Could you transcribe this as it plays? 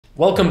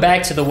Welcome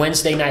back to the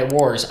Wednesday Night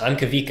Wars. I'm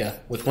Kavika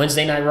with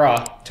Wednesday Night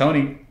Raw.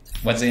 Tony,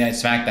 Wednesday Night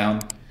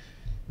SmackDown,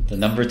 the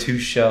number 2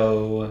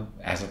 show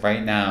as of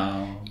right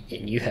now.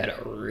 And you had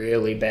a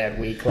really bad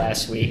week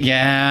last week.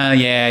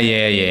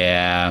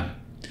 Yeah.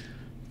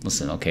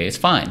 Listen, okay, it's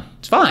fine.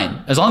 It's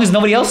fine. As long as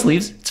nobody else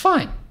leaves, it's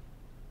fine.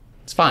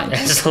 It's fine.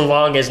 As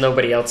long as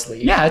nobody else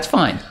leaves. Yeah, it's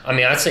fine. I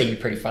mean, I'd say you're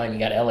pretty fine. You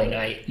got LA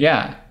Knight.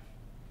 Yeah.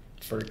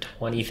 For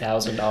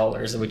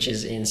 $20,000, which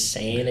is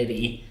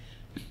insanity.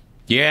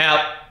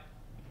 Yeah.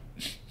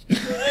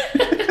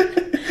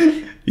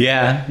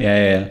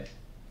 Yeah.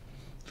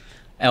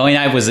 LA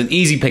Knight was an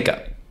easy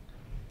pickup.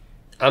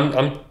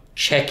 I'm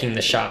checking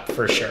the shop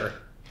for sure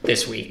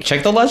this week.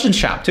 Check the Legend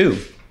shop too.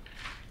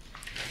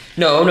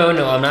 No.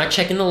 I'm not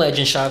checking the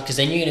Legend shop because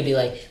then you're going to be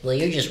like, well,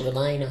 you're just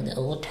relying on the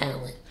old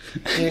talent.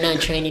 You're not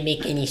trying to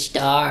make any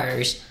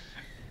stars.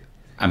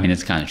 I mean,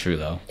 it's kind of true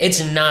though.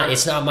 It's not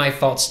my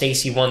fault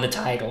Stacy won the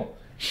title.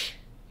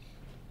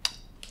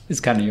 It's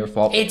kind of your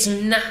fault. It's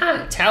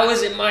not. How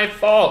is it my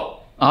fault?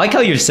 I like how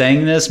you're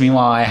saying this.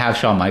 Meanwhile, I have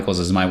Shawn Michaels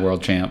as my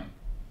world champ.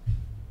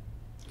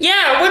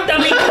 Yeah, what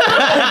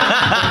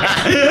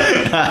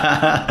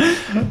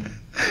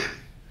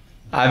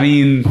I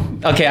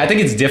mean, okay, I think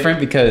it's different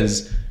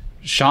because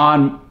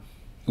Shawn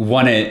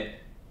won it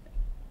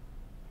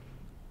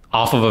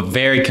off of a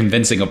very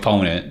convincing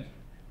opponent.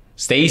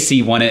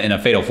 Stacy won it in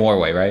a fatal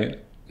 4-way, right?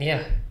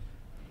 Yeah.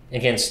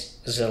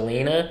 Against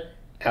Zelina,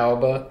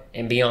 Alba,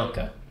 and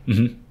Bianca.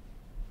 Mm-hmm.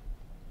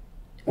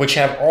 Which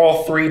have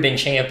all 3 been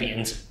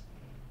champions.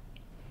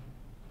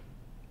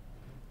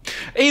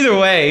 Either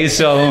way,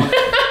 so...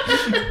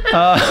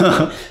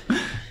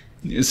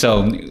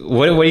 so,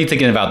 what are you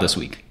thinking about this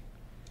week?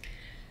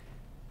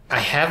 I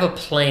have a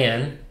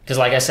plan, because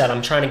like I said,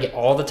 I'm trying to get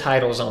all the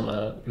titles on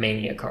the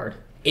Mania card,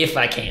 if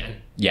I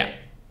can. Yeah.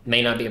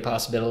 May not be a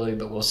possibility,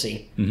 but we'll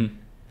see. Mm-hmm.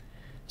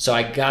 So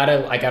I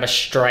gotta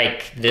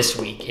strike this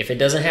week. If it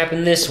doesn't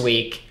happen this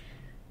week,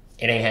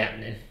 it ain't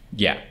happening.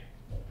 Yeah.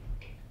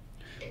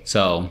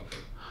 So,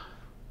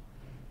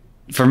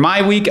 for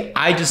my week,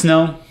 I just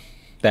know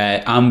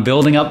that I'm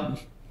building up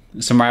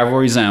some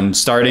rivalries. I'm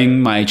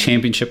starting my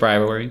championship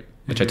rivalry,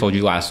 which I told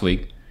you last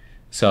week.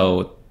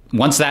 So,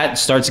 once that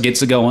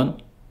gets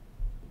going,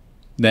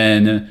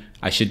 then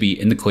I should be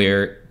in the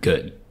clear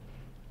good.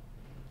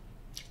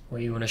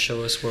 Well, you want to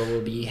show us where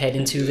we'll be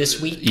heading to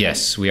this week?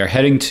 Yes, we are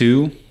heading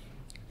to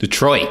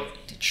Detroit.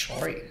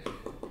 Detroit.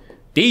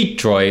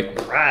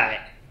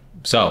 Right.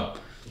 So,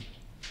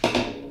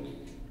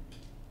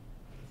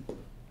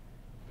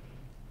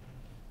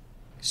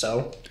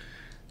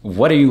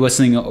 what are you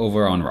listening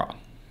over on Raw?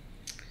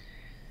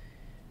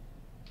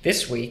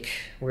 This week,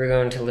 we're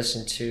going to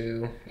listen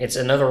to... It's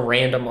another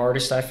random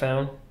artist I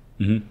found.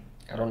 Mm-hmm.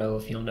 I don't know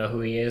if you'll know who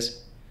he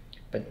is,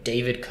 but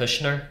David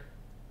Kushner.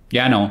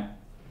 Yeah, I know.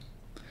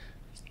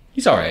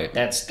 He's all right.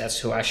 That's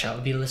who I shall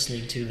be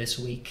listening to this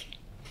week.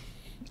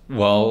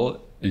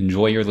 Well,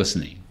 enjoy your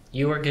listening.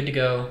 You are good to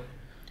go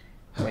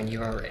when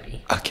you are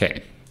ready.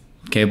 Okay,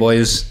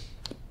 boys.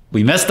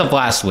 We messed up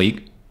last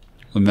week.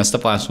 But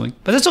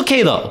it's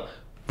okay, though.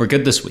 We're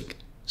good this week.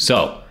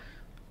 So,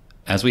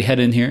 as we head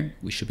in here,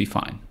 we should be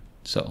fine.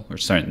 So, we're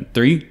starting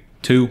 3,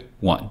 2,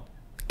 1.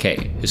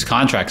 Okay, his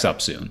contract's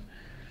up soon.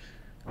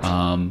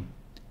 Yeah,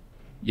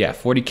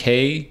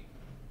 40K.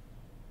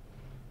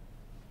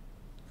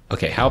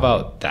 Okay, how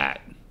about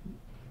that?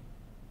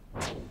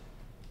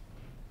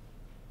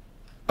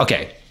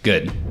 Okay,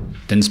 good.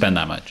 Didn't spend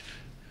that much.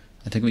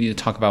 I think we need to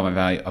talk about my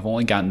value. I've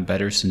only gotten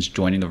better since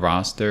joining the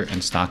roster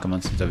and stock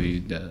amongst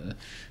the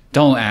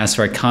don't ask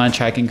for a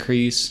contract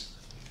increase.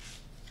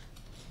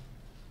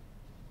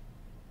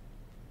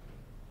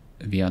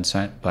 Be on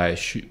site, but I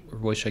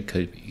wish I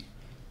could be.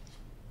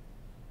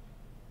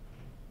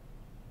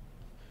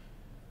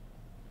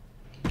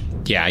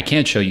 Yeah, I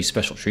can't show you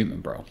special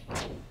treatment, bro.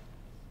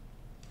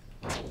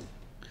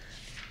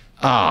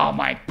 Oh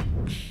my.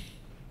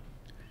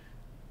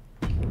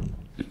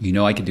 You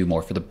know I could do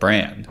more for the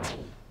brand.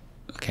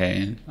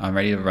 Okay, I'm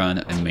ready to run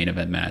a main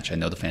event match. I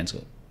know the fans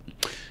will.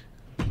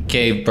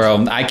 Okay,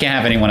 bro, I can't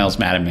have anyone else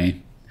mad at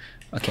me.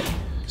 Okay,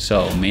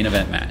 so main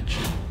event match.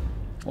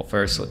 Well,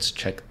 first, let's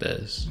check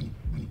this.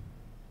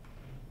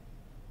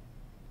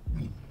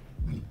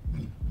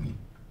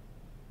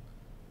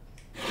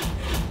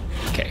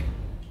 Okay.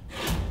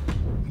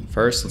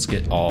 First, let's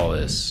get all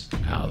this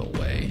out of the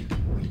way.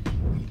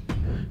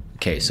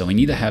 Okay, so we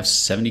need to have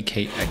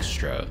 70K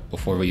extra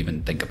before we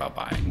even think about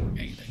buying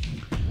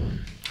anything.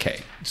 Okay,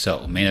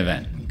 so main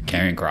event,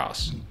 Karrion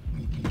Kross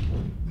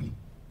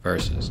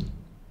versus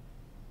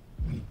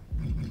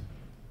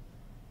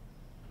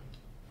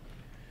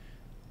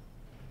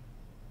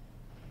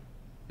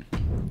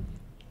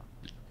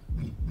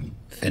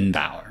Finn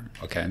Balor.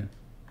 Okay.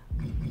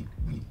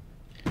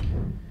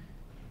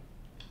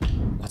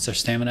 What's their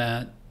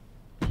stamina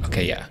at?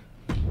 Okay, yeah.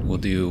 We'll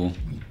do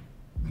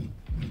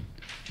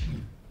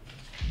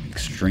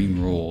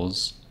Extreme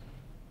Rules.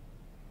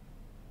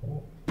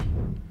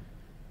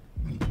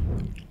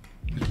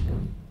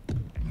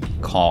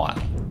 Call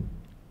out.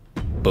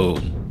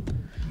 Boom.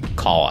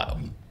 Call out.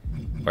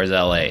 Where's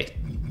LA?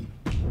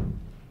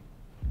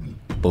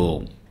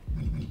 Boom.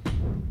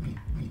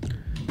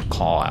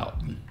 Call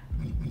out.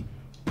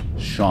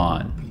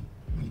 Sean.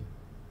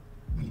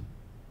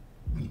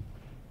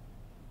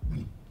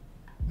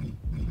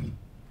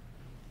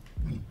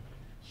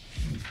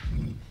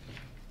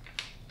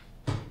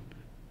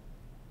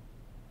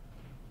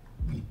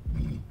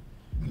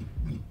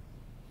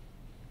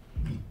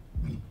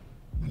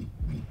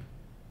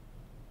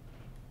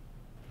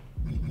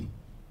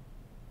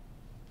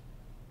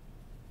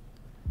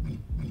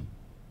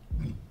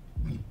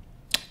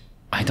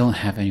 I don't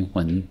have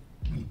anyone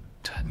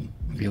to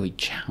really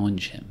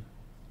challenge him.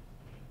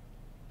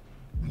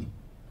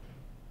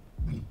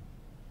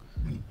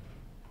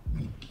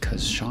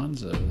 Because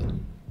Sean's a...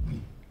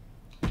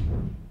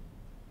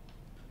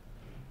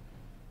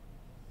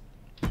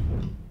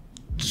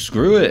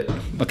 Screw it.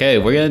 Okay,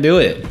 we're gonna do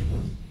it.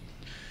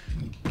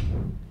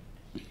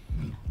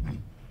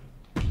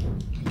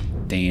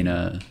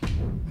 Dana,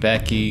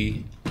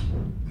 Becky.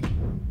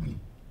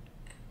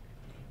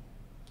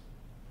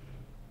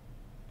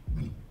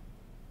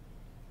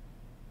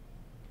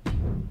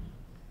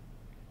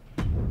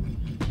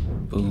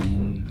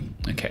 Boom.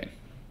 Okay.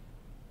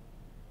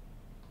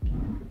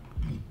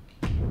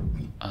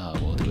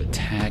 We'll do a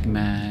tag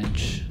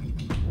match.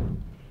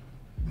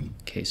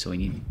 Okay, so we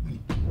need...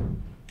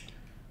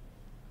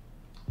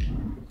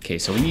 Okay,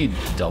 so we need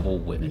double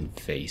women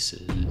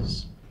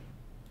faces.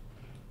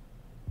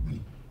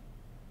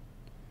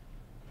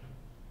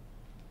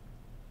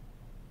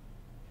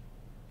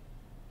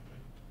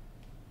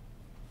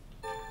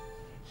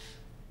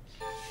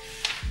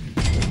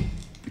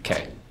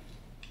 Okay.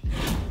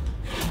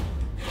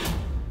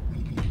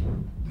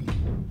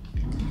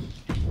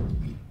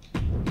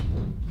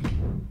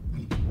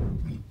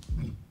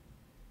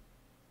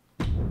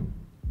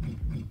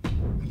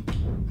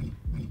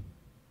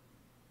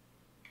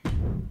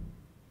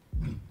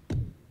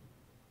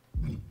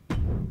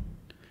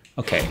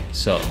 Okay,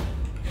 so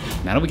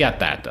now that we got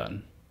that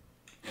done,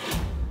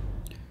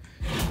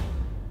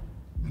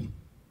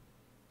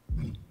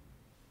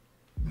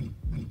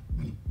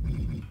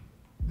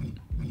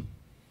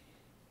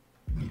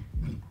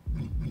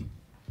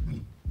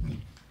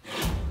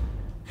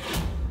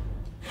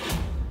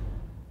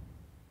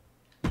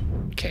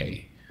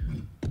 okay.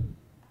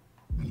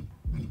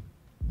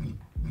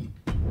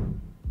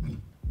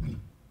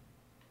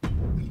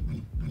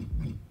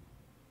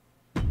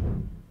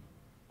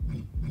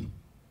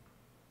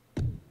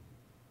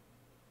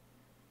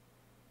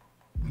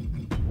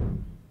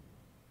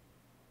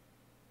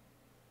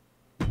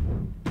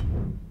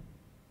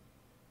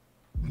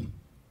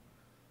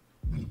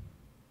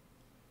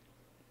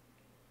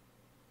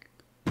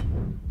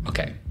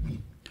 Okay,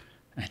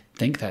 I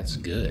think that's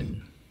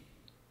good.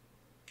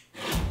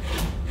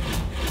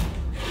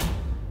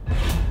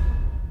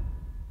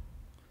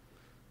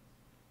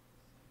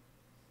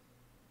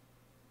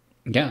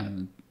 Yeah,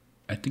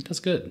 I think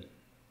that's good.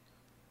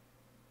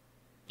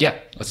 Yeah,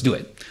 let's do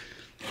it.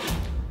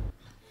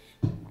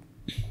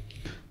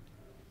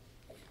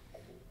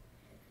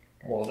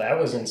 Well, that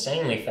was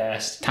insanely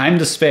fast. Time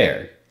to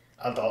spare.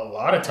 A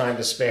lot of time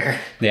to spare.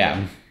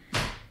 Yeah.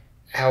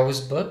 How was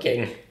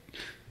booking?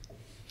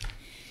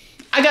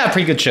 I got a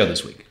pretty good show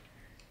this week.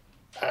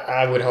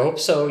 I would hope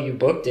so. You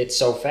booked it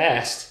so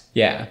fast.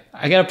 Yeah,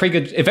 I got a pretty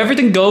good... If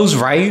everything goes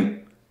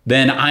right,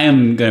 then I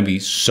am going to be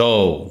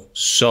so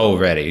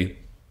ready.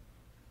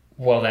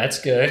 Well, that's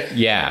good.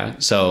 Yeah,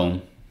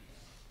 so...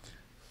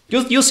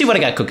 You'll see what I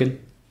got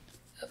cooking.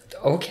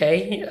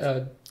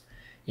 Okay.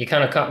 You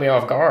kind of caught me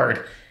off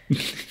guard.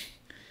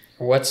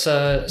 What's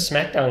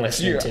SmackDown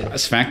listening to?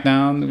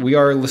 SmackDown, we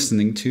are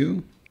listening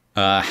to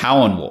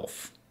Howlin'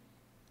 Wolf.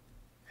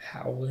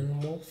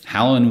 Howlin' Wolf?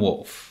 Howlin'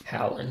 Wolf.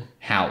 Howlin'.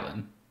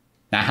 Howlin'.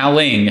 Not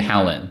howling,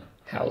 howlin'.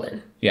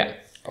 Howlin'. Yeah.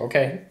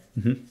 Okay.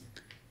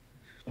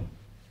 Mm-hmm.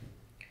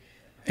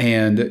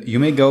 And you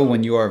may go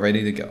when you are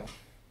ready to go.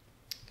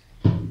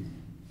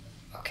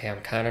 Okay,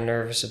 I'm kind of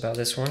nervous about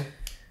this one.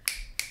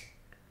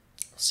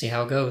 We'll see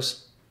how it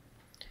goes.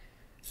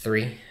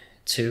 3,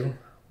 2,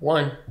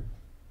 1.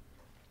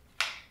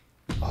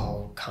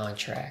 Oh,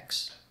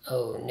 contracts.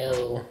 Oh,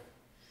 no.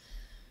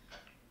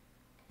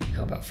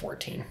 How about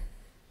 14?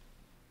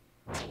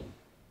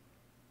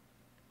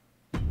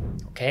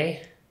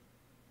 Okay.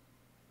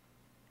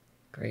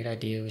 Great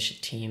idea. We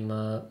should team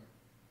up.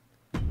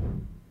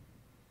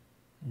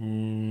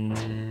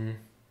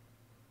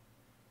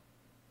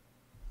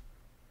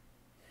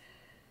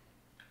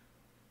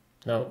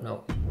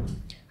 No.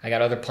 I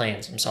got other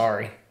plans. I'm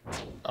sorry.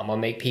 I'm gonna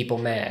make people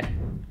mad.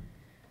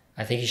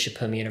 I think you should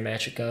put me in a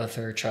match with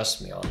Gunther.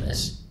 Trust me on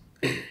this.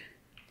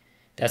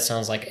 That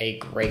sounds like a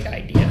great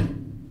idea.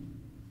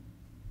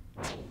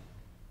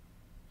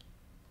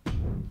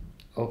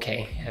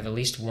 Okay, I have at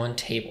least one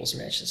tables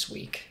match this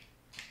week.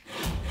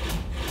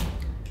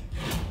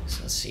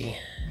 So let's see.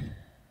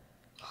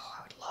 Oh,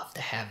 I would love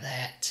to have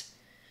that.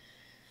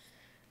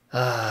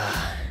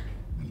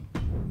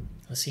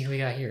 Let's see who we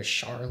got here.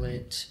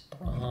 Charlotte,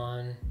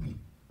 Braun,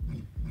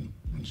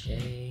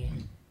 Jay.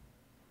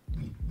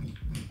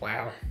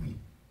 Wow.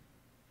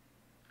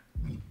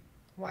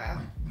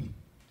 Wow.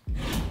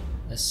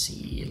 Let's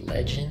see.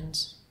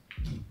 Legends.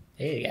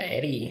 Hey, they got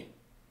Eddie.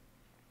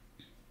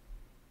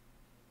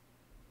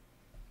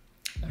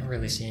 I don't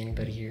really see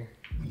anybody here.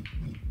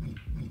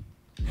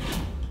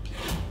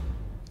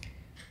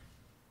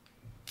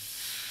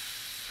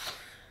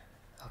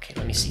 Okay,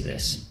 let me see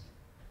this.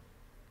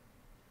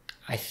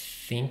 I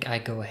think I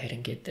go ahead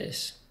and get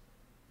this.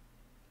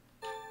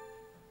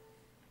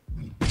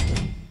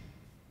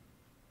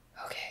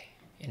 Okay,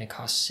 and it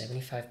costs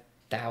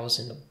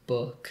 $75,000 to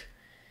book.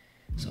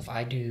 So if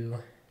I do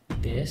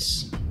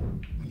this,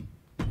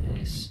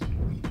 this,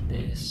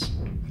 this,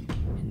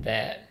 and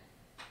that,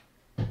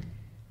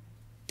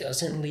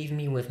 doesn't leave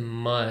me with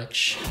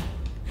much,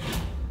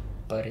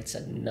 but it's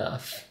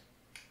enough.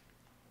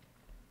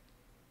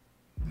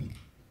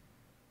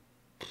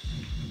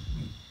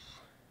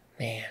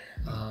 Man,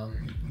 how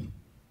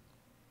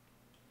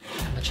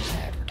much is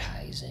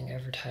advertising?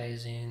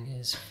 Advertising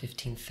is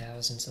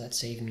 $15,000, so that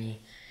saved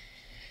me.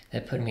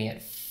 That put me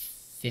at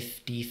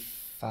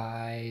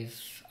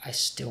 55. I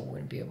still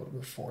wouldn't be able to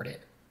afford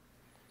it,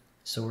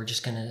 so we're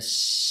just gonna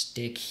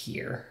stick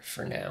here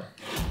for now.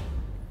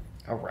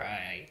 All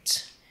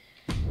right.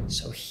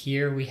 So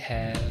here we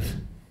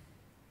have.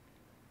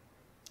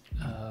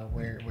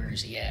 Where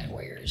is he at?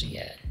 Where is he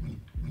at?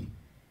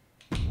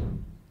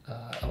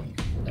 Oh,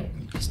 no,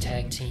 it's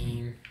tag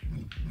team,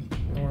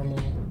 normal,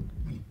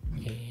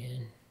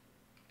 and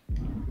we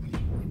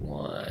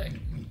want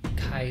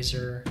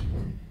Kaiser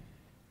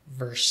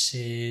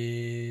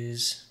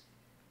versus,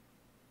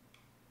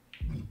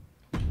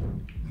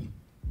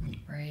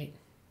 right?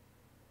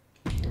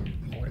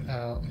 What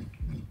about,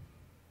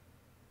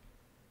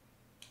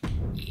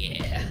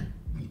 yeah.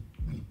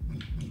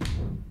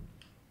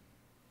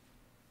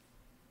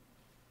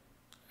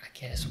 I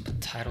guess we'll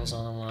put titles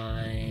on the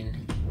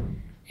line.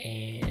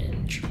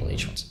 And Triple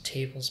H wants a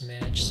tables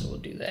match, so we'll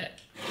do that.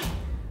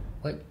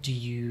 What do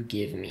you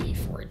give me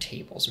for a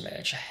tables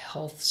match? A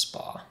health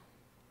spa.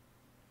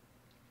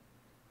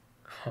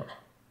 Huh.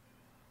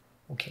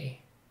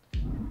 Okay.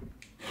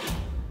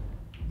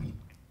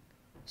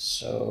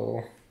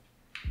 So,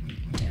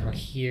 down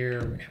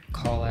here, we're going to have a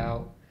call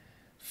out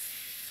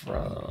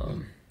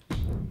from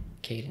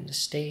Kaden to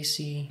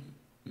Stacy,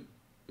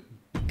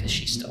 because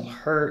she's still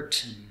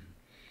hurt.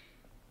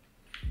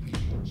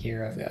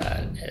 Here I've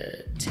got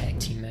a tag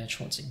team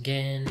match once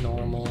again,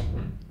 normal,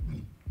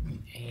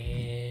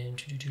 and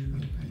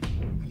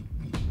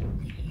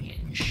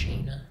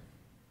Shayna.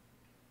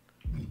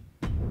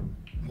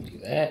 We'll do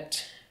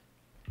that.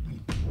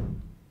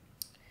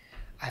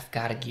 I've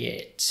got to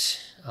get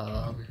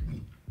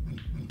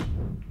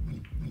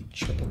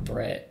triple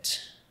threat,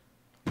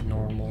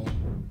 normal.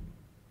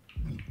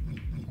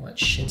 What,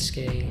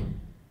 Shinsuke?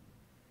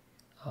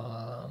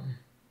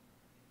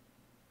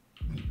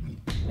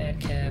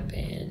 Madcap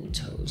and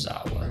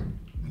Tozawa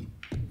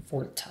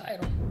for the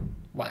title.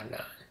 Why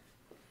not?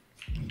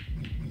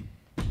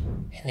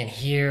 And then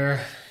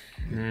here,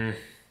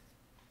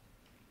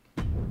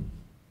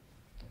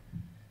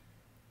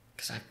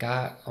 because I've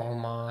got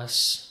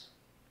Omos.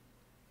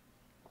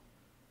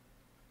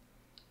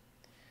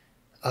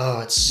 Oh,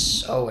 it's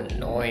so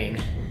annoying.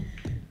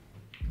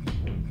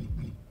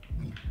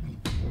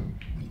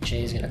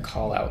 Jay's gonna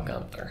call out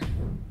Gunther.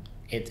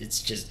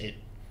 It's just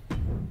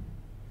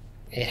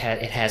it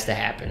has to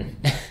happen.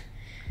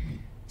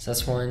 So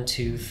that's 1,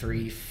 2,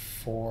 3,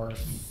 4,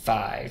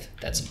 5.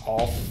 That's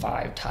all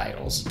 5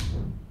 titles.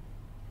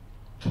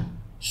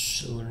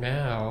 So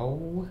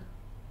now,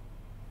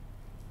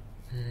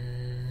 I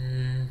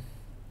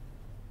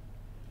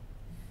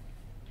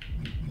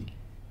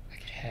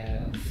could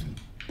have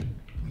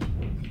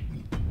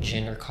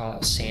Jinder call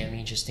out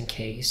Sammy just in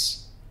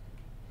case.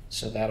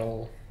 So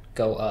that'll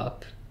go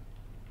up.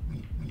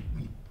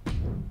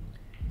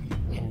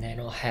 And then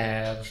I'll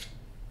have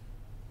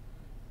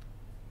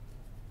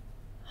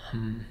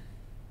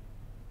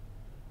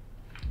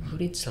who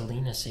did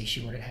Selena say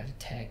she wanted to have a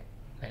tag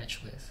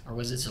match with? Or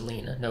was it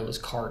Selena? No, it was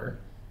Carter.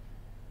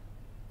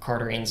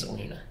 Carter and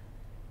Selena.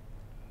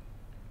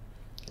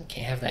 I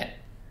can't have that.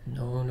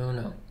 No, no,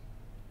 no.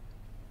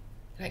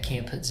 I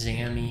can't put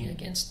Zammy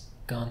against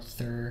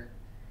Gunther.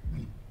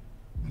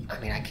 I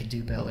mean, I could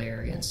do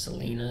Belair against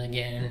Selena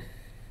again.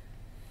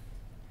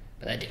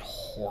 But that did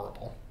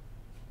horrible.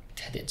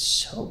 That did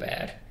so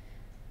bad.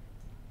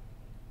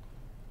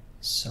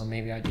 So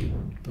maybe I do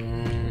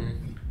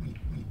boom,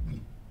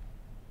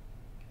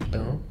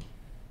 boom.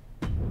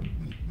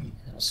 And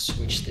I'll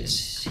switch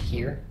this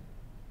here.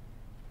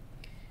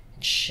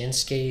 And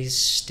Shinsuke's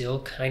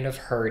still kind of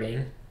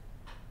hurting,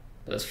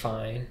 but it's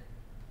fine.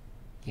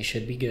 He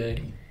should be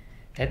good.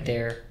 That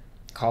there,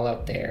 call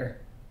out there,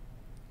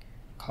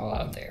 call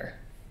out there.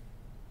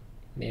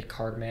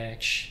 Mid-card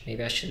match.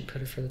 Maybe I should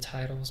put it for the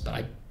titles, but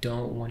I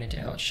don't want it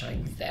to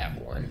outshine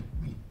that one.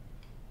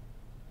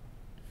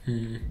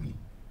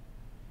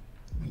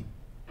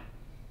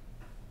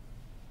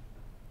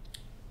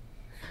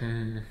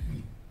 I'm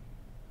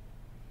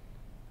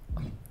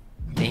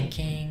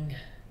thinking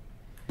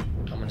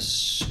I'm gonna to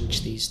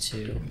switch these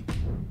two.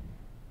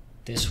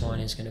 This one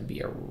is going to be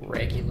a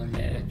regular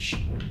match.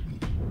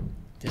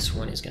 This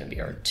one is going to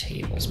be our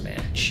tables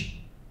match.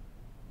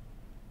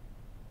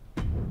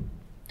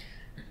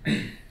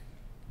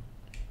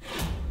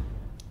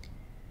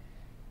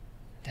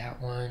 That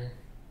one,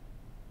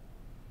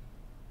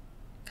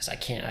 because I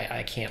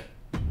can't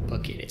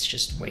book it. It's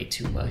just way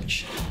too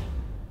much.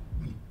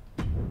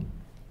 And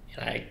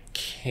I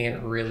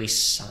can't really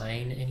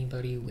sign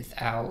anybody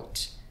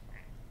without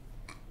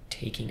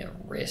taking a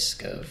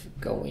risk of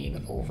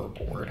going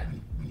overboard.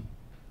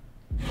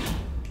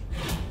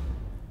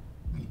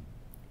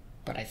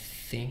 But I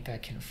think I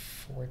can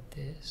afford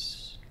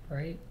this,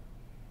 right?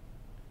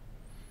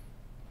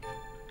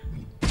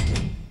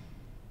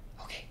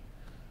 Okay.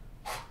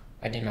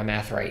 I did my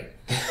math right.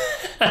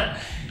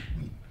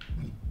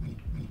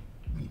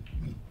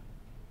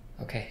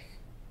 Okay.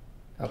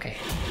 Okay.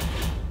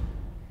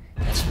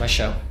 That's my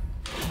show.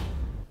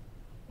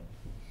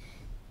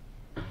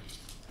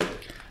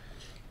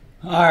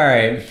 All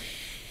right.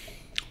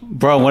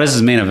 Bro, what is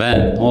this main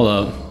event? Hold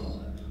up.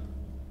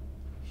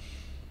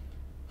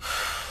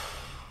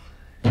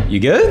 You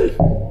good?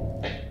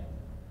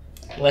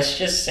 Let's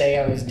just say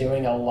I was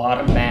doing a lot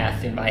of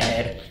math in my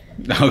head.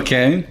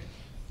 Okay.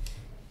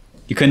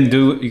 You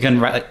couldn't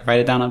write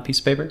it down on a piece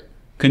of paper?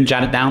 Couldn't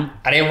jot it down?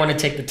 I didn't want to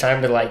take the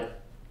time to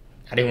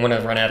I didn't want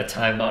to run out of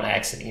time on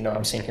accident. You know,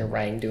 I'm sitting here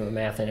writing, doing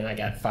math, and I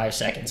got 5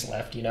 seconds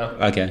left, you know?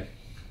 Okay.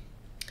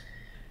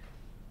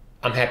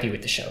 I'm happy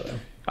with the show, though.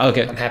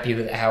 Okay. I'm happy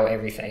with how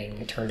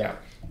everything turned out.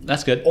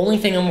 That's good. Only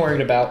thing I'm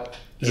worried about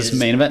Is this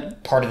main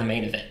event? Part of the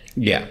main event.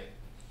 Yeah.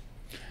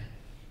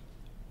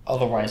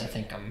 Otherwise, I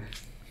think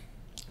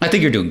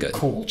you're doing good.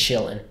 cool,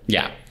 chilling.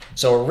 Yeah.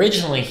 So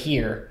originally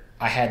here,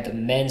 I had the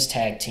men's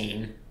tag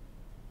team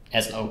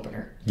as the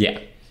opener. Yeah.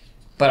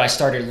 But I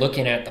started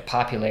looking at the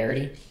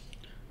popularity.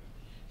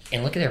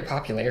 And look at their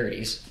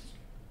popularities.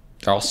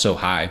 They're all so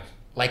high.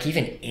 Like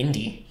even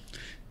Indy.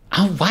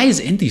 Oh, why is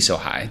Indy so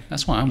high?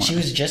 That's why I'm She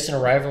was just in a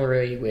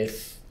rivalry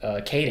with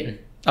Kaden.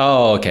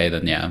 Oh, okay,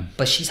 then yeah.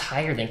 But she's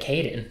higher than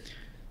Kaden.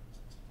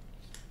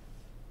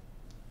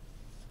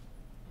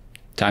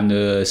 Time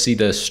to see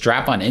the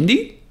strap on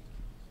Indy?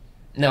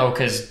 No,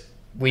 because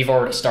we've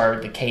already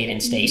started the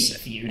Kaden Stacy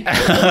feud.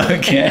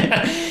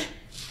 Okay.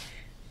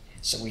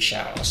 So we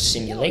shall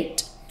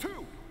simulate.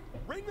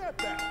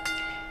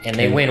 And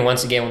they win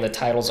once again when the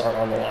titles aren't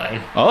on the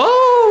line.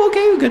 Oh,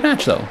 okay. Good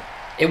match, though.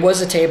 It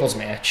was a tables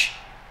match.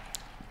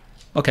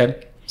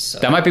 Okay. So,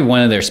 That might be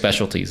one of their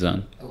specialties,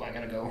 then. Oh, I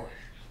gotta go.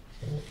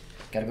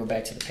 Gotta go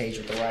back to the page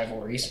with the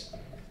rivalries.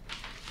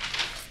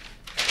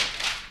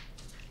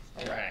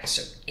 Alright,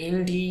 so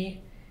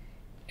Indy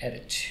at a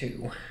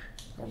 2.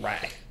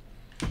 Alright.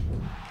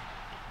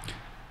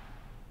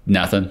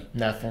 Nothing.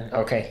 Nothing.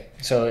 Okay,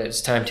 so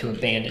it's time to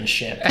abandon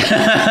ship.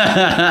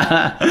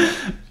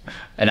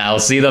 And I'll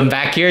see them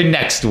back here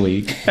next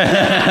week.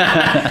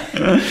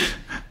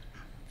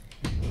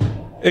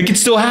 It can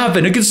still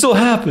happen. It can still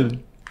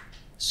happen.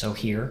 So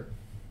here,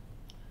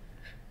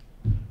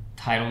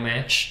 title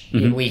match.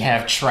 Mm-hmm. We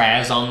have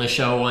Traz on the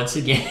show once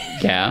again.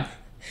 Yeah.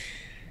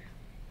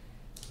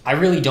 I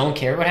really don't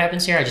care what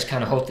happens here. I just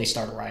kind of hope they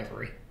start a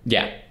rivalry.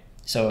 Yeah.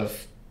 So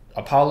if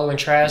Apollo and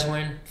Traz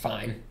win,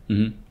 fine.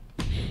 Mm-hmm.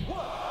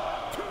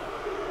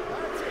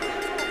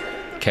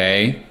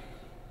 Okay.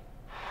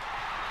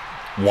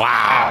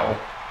 Wow.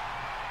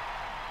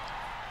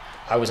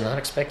 I was not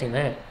expecting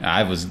that.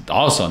 I was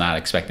also not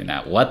expecting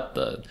that. What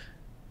the?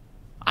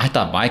 I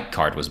thought my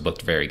card was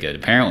booked very good.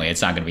 Apparently,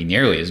 it's not going to be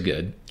nearly as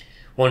good.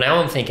 Well,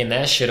 now I'm thinking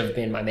that should have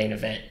been my main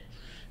event.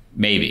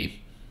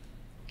 Maybe.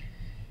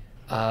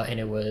 And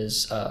it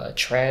was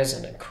Traz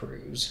and a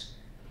Cruz.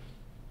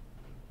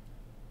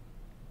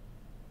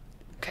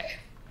 Okay.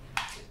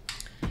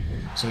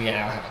 So we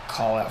now have a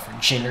call out for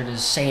Jinder to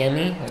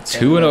Sammy. That's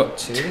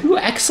two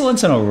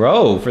excellence in a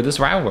row for this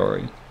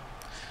rivalry.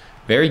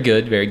 Very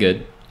good, very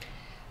good.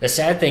 The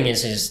sad thing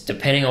is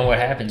depending on what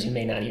happens, you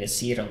may not even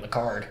see it on the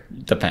card.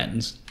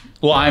 Depends.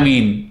 Well, I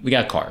mean, we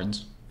got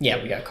cards.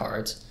 Yeah, we got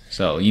cards.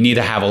 So you need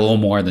to have a little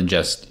more than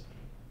just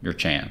your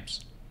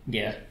champs.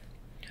 Yeah.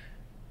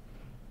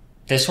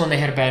 This one, they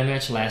had a bad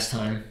match last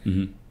time.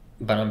 Mm-hmm.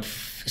 But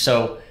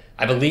so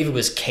I believe it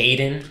was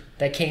Kaden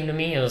that came to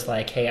me and was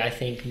like, hey, I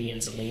think me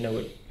and Zelina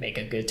would make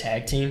a good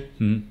tag team.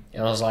 Mm-hmm.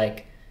 And I was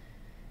like,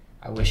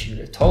 I wish you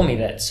would have told me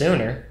that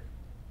sooner.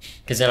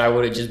 Because then I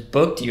would have just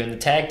booked you in the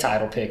tag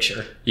title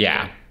picture.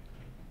 Yeah.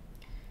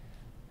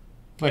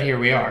 But here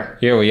we are.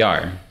 Here we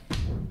are.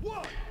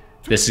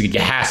 It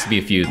has to be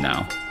a feud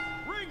now.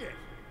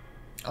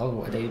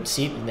 Oh,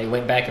 they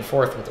went back and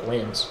forth with the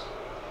wins.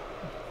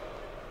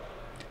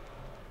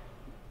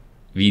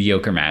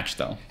 Mediocre match,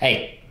 though.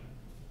 Hey,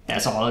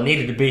 that's all it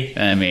needed to be.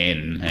 I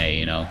mean, hey,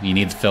 you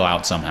need to fill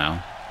out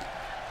somehow.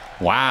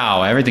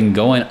 Wow, everything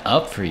going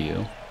up for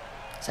you.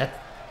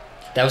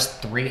 That was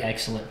 3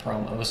 excellent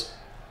promos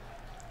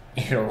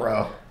in a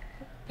row.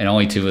 And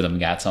only 2 of them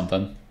got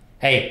something.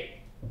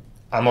 Hey,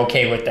 I'm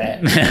okay with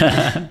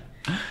that.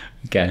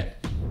 Okay.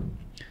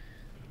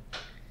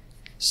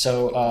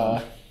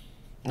 So,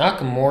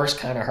 Nakamura's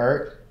kind of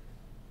hurt.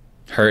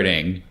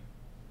 Hurting.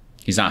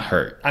 He's not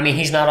hurt. I mean,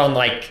 he's not on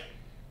like,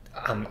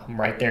 I'm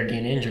right there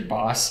getting injured,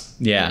 boss.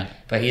 Yeah.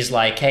 But he's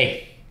like,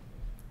 hey,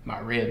 my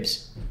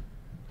ribs,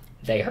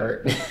 they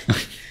hurt.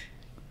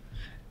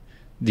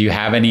 Do you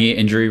have any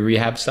injury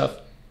rehab stuff?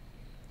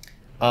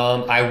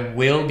 I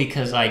will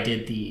because I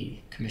did the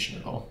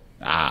commissioner goal.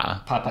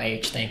 Ah. Papa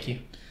H, thank you.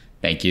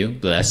 Thank you.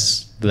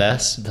 Bless. I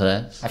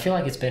feel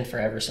like it's been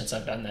forever since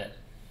I've done that.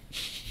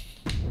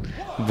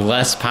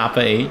 Bless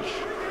Papa H.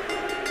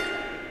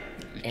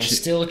 And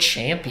still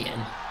champion.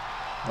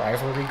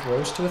 Rivalry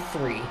grows to a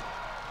 3.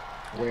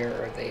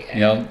 Where are they at? You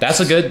know, that's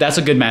a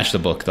good match to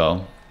book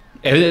though.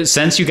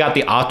 Since you got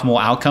the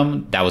optimal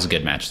outcome, that was a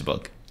good match to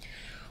book.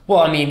 Well,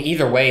 I mean,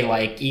 either way,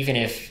 like even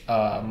if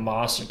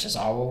Moss or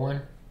Tozawa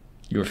won,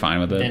 you were fine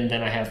with it.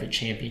 Then I have the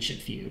championship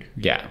feud.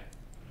 Yeah.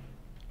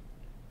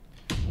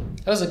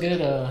 That was a good.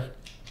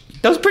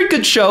 That was a pretty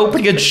good show.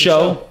 Pretty good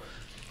show.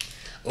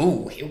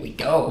 Ooh, here we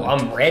go.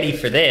 I'm ready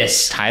for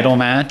this title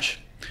match.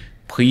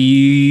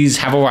 Please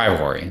have a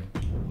rivalry.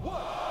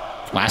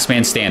 Last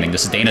man standing.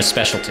 This is Dana's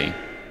specialty.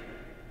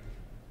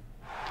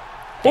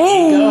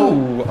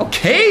 Oh,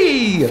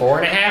 okay.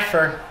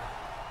 4.5.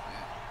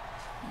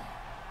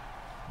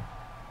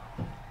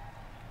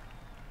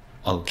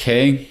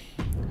 Okay.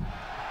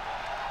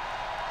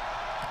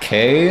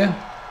 Okay.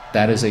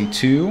 That is a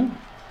 2.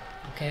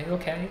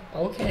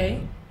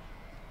 Okay.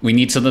 We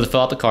need something to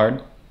fill out the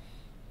card.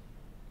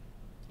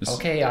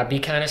 Okay, I'd be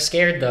kind of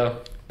scared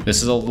though.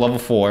 This is a level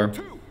 4.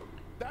 2.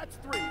 That's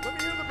 3. Let me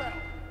hear the bell.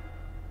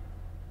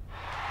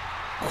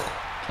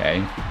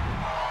 Okay.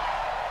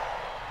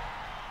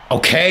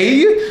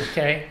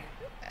 Okay.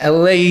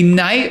 LA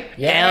Knight.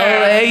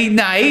 Yeah. LA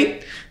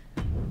Knight.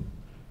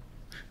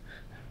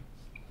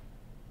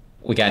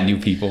 We got new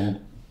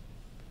people.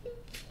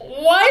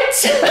 What?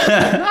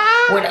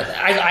 Wait,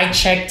 I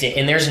checked it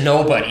and there's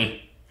nobody.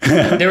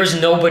 There was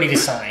nobody to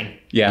sign.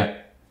 Yeah.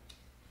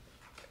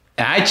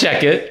 And I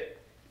check it.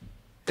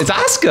 It's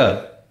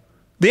Asuka.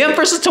 The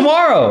Empress of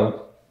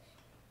Tomorrow.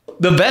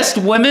 The best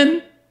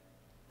woman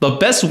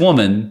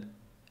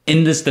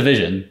in this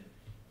division.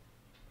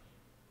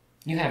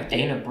 You have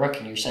Dana Brooke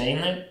and you're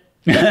saying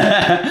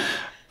that?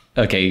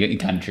 Okay,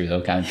 kind of true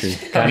though. Kind of true.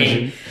 I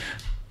mean,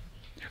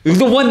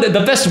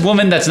 the best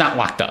woman that's not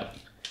locked up.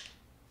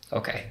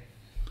 Okay.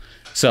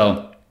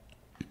 So,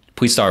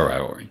 please start a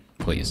rivalry,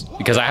 please,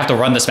 because I have to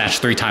run this match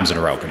 3 times in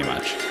a row, pretty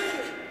much.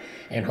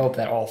 And hope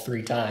that all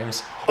 3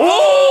 times.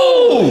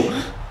 Oh!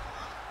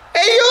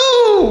 Hey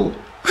yo!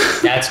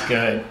 That's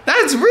good.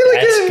 That's really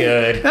That's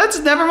good. That's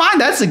never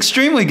mind. That's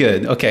extremely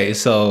good. Okay,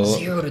 so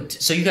 0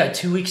 to so you got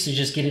 2 weeks to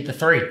just get it to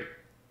 3.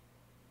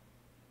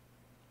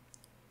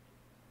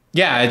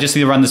 yeah, I just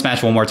need to run this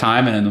match one more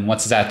time, and then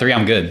once it's at 3,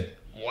 I'm good.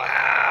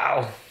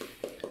 Wow.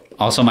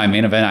 Also, my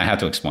main event, I have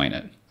to explain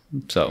it.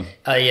 So.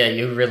 Yeah,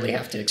 you really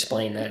have to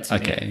explain that to me.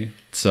 Okay,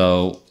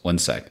 so 1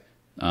 sec.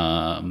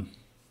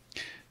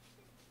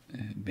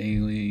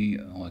 Bailey,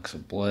 Alexa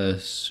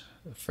Bliss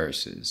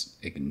versus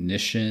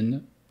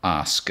Ignition.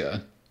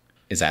 Asuka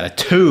is at a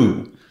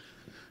 2.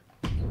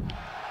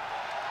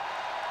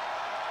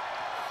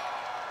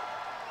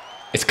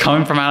 It's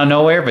coming from out of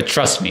nowhere, but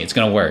trust me, it's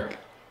gonna work.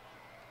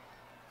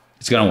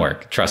 It's gonna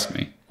work. Trust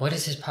me. What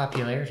is his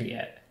popularity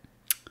at?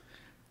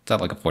 It's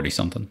at like a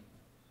 40-something.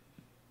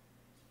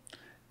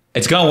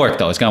 It's gonna work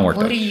though. It's gonna work.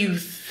 What though. do you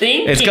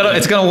think? It's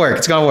gonna work.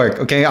 It's gonna work.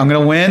 Okay, I'm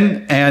gonna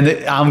win, and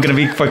I'm gonna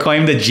be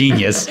proclaimed a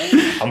genius.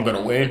 I'm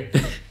gonna win.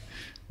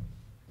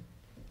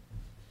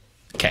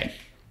 Okay.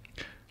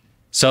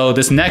 So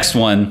this next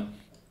one,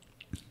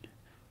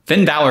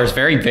 Finn Balor is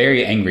very,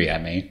 very angry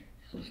at me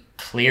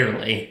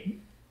Clearly.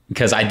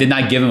 because I did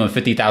not give him a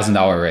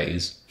 $50,000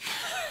 raise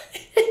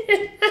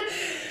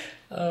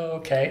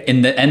Okay.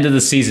 in the end of the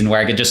season where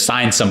I could just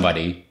sign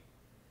somebody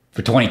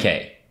for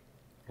 $20K.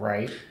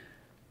 Right.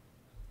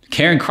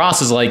 Karen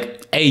Cross is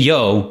like, hey,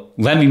 yo,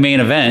 let me main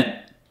event.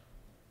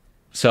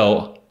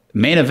 So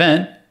main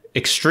event,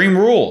 Extreme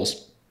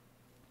Rules.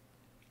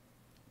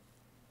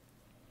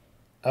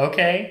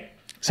 Okay.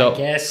 So I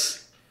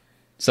guess.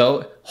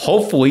 So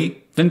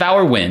hopefully Finn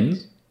Balor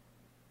wins.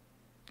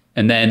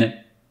 And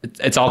then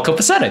it's all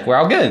copacetic. We're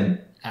all good.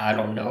 I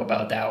don't know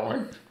about that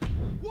one.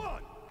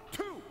 1,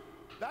 2.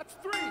 That's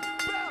 3.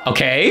 Bell.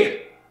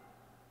 Okay.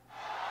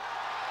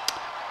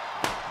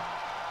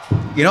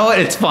 You know what?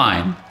 It's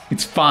fine.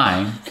 It's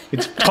fine.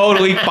 It's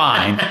totally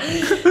fine.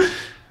 I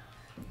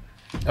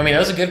mean, that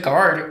was a good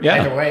card.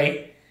 Yeah. Either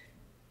way.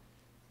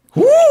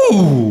 Woo!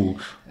 All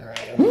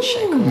right, let me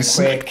check real quick.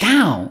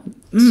 SmackDown.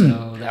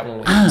 So that one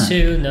was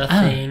 2,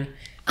 nothing.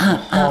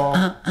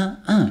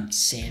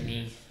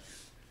 Sammy.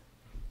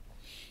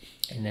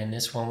 And then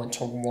this one went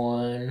to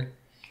 1.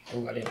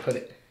 Oh, I didn't put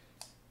it.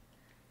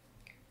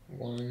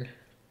 1.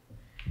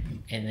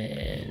 And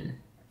then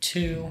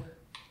 2,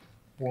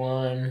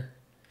 1,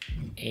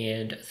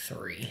 and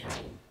 3.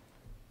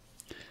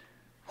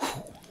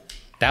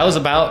 That was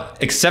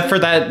about, except for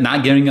that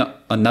not getting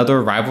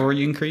another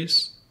rivalry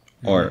increase,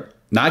 or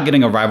not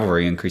getting a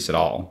rivalry increase at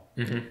all.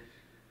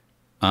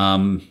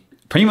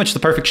 pretty much the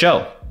perfect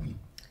show.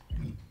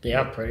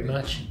 Yeah, pretty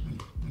much.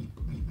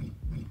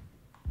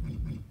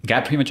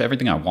 Got pretty much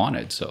everything I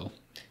wanted, so.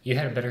 You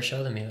had a better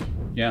show than me, though.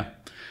 Yeah.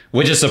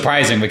 Which is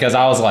surprising because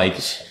I was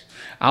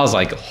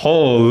like,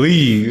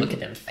 holy. Look at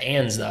them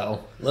fans,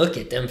 though. Look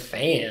at them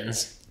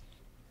fans.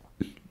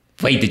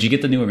 Wait, did you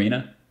get the new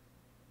arena?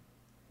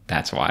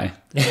 That's why.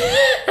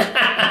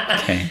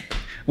 Okay.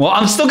 Well,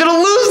 I'm still going to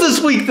lose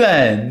this week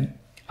then.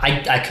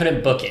 I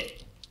couldn't book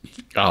it.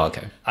 Oh,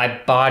 okay.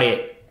 I bought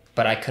it,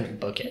 but I couldn't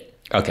book it.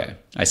 Okay,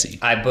 I see.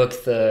 I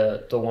booked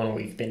the one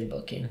we've been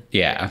booking.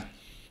 Yeah.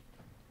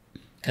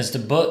 Because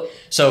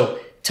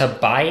to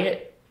buy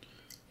it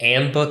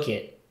and book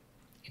it,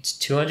 it's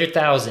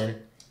 $200,000,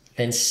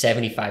 then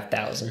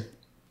 $75,000.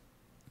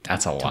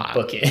 That's a lot.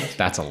 Book it.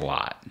 That's a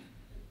lot.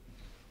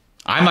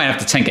 I might have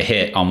to take a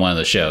hit on one of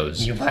the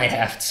shows. You might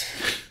have to.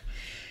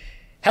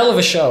 Hell of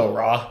a show,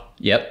 Raw.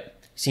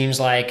 Yep. Seems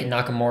like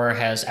Nakamura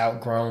has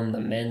outgrown the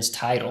men's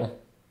title.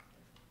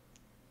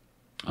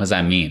 What does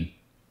that mean?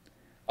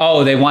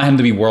 Oh, they want him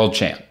to be world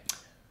champ.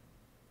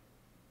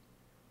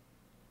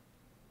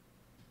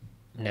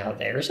 Now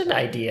there's an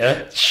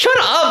idea. Shut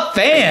up,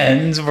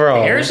 fans,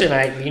 bro. There's an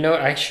idea. You know,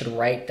 I should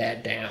write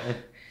that down.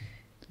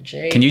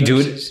 Can you do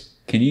it?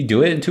 Can you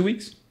do it in 2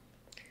 weeks?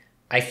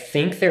 I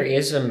think there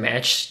is a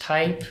match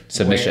type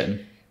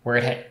Submission. where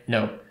it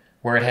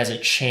has a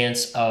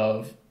chance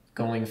of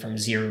going from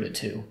 0 to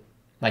 2.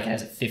 Like it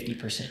has a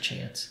 50%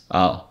 chance.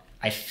 Oh,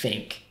 I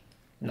think.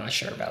 I'm not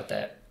sure about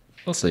that.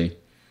 we'll see.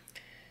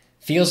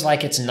 Feels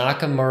like it's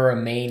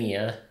Nakamura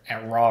Mania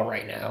at Raw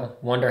right now.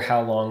 Wonder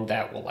how long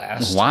that will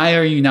last. Why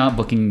are you not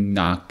booking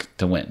Nak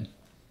to win?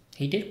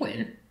 He did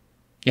win.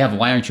 Yeah, but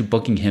why aren't you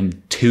booking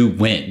him to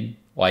win?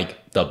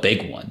 Like the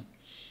big one.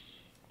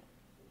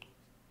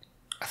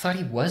 I thought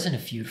he was in a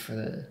feud for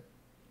the...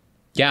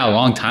 Yeah, a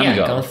long time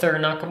ago. Gunther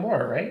and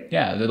Nakamura, right?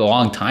 Yeah, a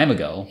long time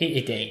ago.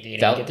 He didn't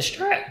get the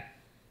strap.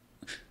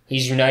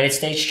 He's United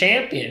States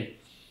champion.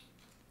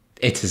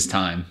 It's his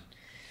time.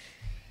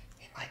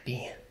 It might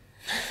be.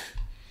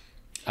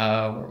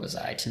 Where was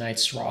I?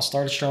 Tonight's Raw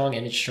started strong,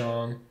 ended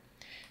strong.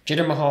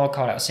 Jinder Mahal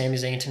called out Sami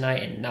Zayn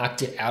tonight and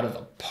knocked it out of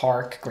the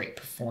park. Great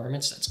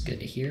performance. That's good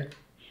to hear.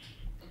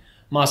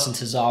 Moss and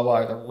Tozawa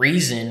are the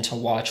reason to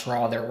watch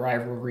Raw. Their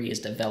rivalry is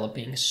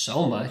developing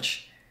so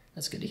much.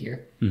 That's good to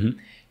hear. Mm-hmm.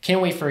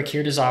 Can't wait for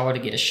Akira Tozawa to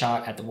get a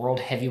shot at the World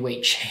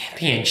Heavyweight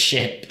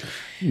Championship.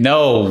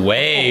 No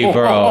way,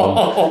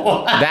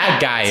 bro. That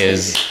guy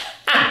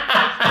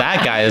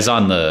is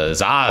on the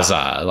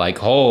Zaza. Like,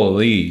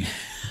 holy.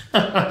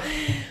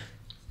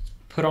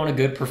 Put on a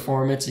good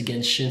performance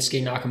against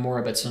Shinsuke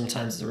Nakamura, but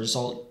sometimes the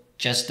result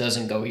just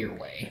doesn't go your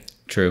way.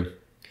 True.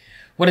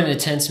 What an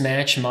intense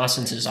match. Moss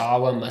and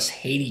Tozawa must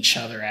hate each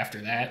other after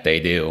that. They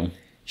do.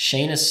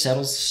 Shayna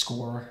settles the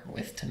score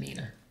with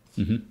Tamina.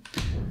 Mm-hmm.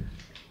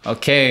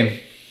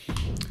 Okay.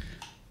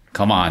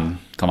 Come on.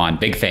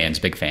 Big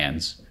fans.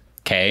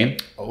 Okay.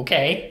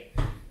 Okay.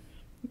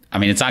 I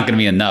mean, it's not going to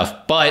be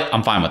enough, but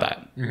I'm fine with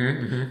that.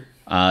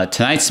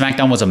 Tonight's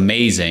SmackDown was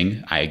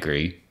amazing. I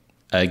agree.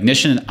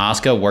 Ignition and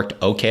Asuka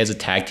worked okay as a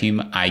tag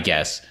team, I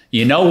guess.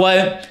 You know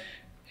what?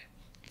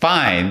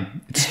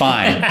 Fine. It's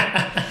fine.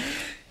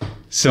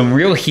 Some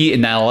real heat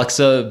in that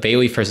Alexa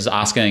Bailey versus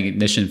Asuka and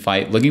Ignition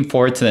fight. Looking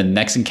forward to the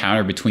next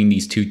encounter between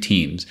these two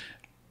teams.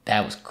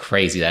 That was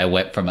crazy. That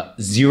went from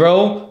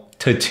 0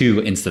 to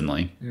 2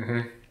 instantly.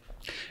 Mm-hmm.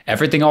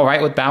 Everything all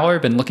right with Balor?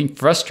 Been looking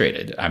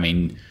frustrated. I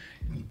mean,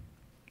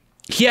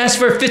 he asked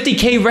for a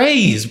 $50K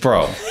raise,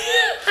 bro.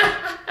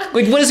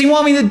 Like, what does he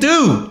want me to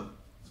do?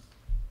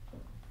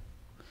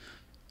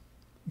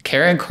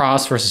 Karrion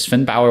Kross versus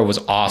Finn Balor was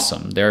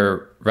awesome.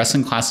 Their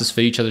wrestling classes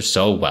fit each other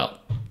so well.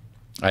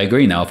 I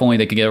agree now. If only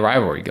they could get a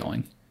rivalry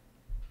going.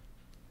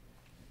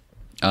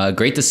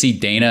 Great to see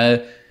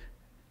Dana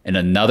in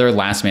another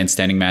last man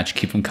standing match.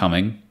 Keep them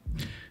coming.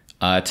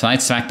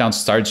 Tonight's SmackDown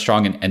started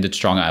strong and ended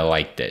strong. I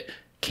liked it.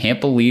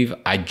 Can't believe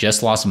I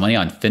just lost money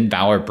on Finn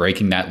Balor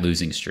breaking that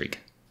losing streak.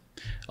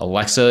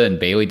 Alexa and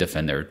Bayley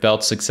defend their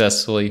belts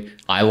successfully.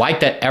 I like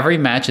that every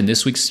match in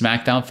this week's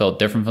SmackDown felt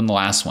different from the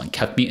last one.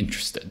 Kept me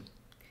interested.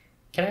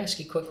 Can I ask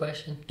you a quick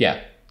question?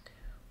 Yeah.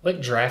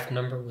 What draft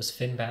number was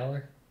Finn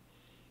Balor?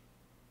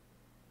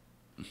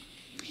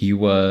 He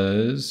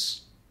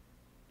was...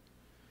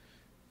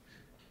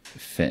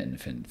 Finn.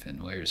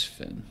 Where's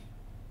Finn?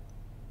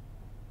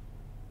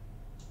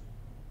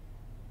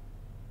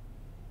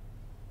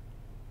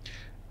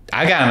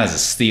 I got him as a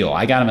steal.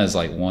 I got him as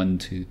like 1,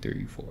 2,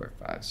 3, 4,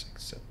 5,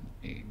 6, 7,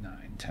 8,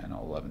 9, 10,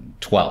 11,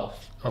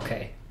 12.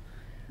 Okay.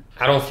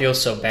 I don't feel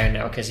so bad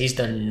now because he's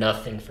done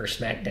nothing for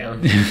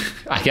SmackDown.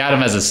 I got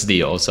him as a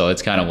steal, so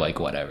it's kind of like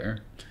whatever.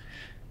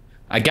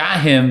 I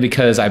got him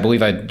because I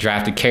believe I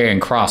drafted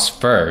Karrion Kross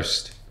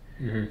first.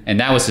 Mm-hmm. And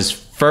that was his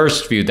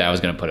first feud that I was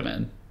going to put him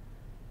in.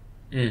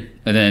 And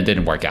then it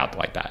didn't work out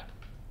like that.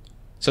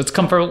 So it's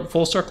come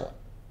full circle.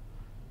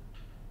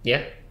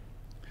 Yeah.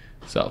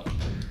 So.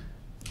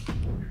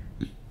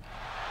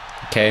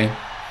 Okay.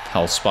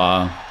 Health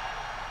Spa.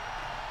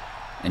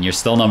 And you're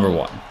still number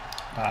 1.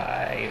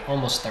 By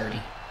almost 30.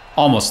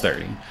 Almost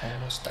 30.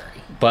 Almost 30.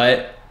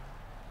 But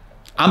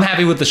I'm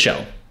happy with the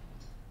show.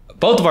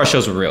 Both of our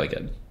shows were really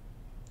good.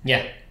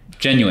 Yeah.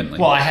 Genuinely.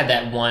 Well, I had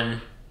that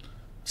one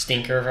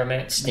stinker of a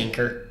match.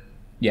 Stinker.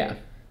 Yeah.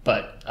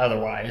 But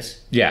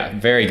otherwise. Yeah,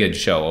 very good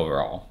show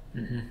overall.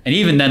 Mm-hmm. And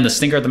even then, the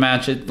stinker of the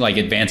match, it like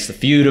advanced the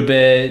feud a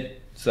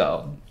bit.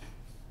 So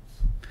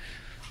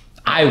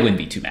I wouldn't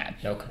be too mad.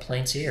 No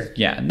complaints here.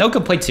 Yeah, no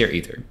complaints here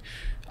either.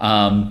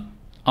 All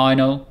I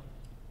know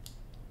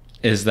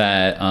is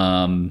that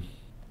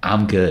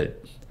I'm good.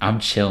 I'm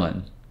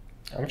chilling.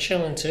 I'm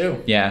chilling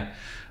too. Yeah.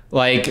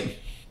 Like,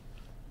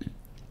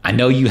 I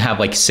know you have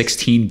like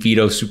 16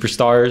 veto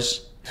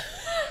superstars.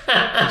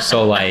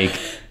 So like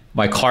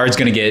my card's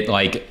gonna get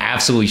like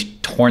absolutely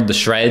torn to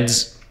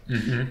shreds.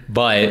 Mm-hmm.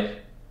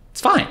 But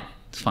it's fine.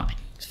 It's fine.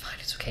 It's fine.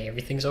 It's okay.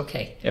 Everything's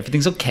okay.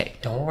 Everything's okay.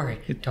 Don't worry.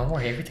 Don't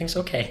worry. Everything's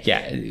okay.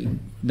 Yeah.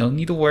 No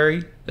need to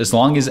worry. As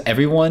long as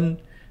everyone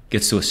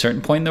gets to a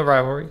certain point in the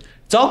rivalry,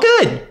 it's all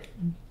good.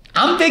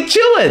 I'm big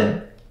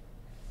chillin'.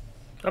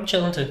 I'm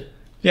chilling too.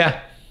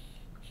 Yeah.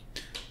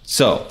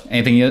 So,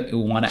 anything you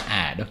want to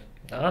add?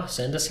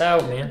 Send us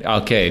out, man.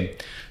 Okay.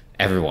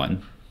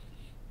 Everyone.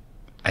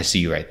 I see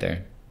you right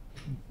there.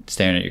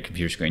 Staring at your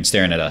computer screen.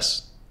 Staring at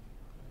us.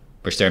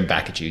 We're staring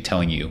back at you,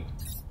 telling you.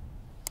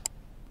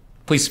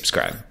 Please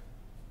subscribe.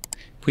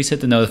 Please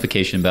hit the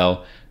notification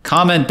bell.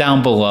 Comment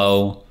down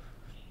below.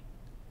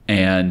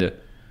 And,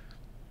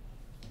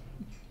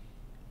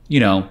 you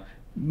know,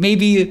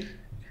 maybe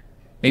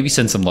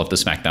send some love to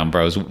SmackDown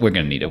Bros. We're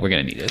going to need it. We're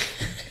going to need it.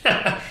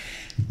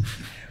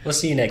 We'll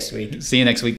see you next week. See you next week.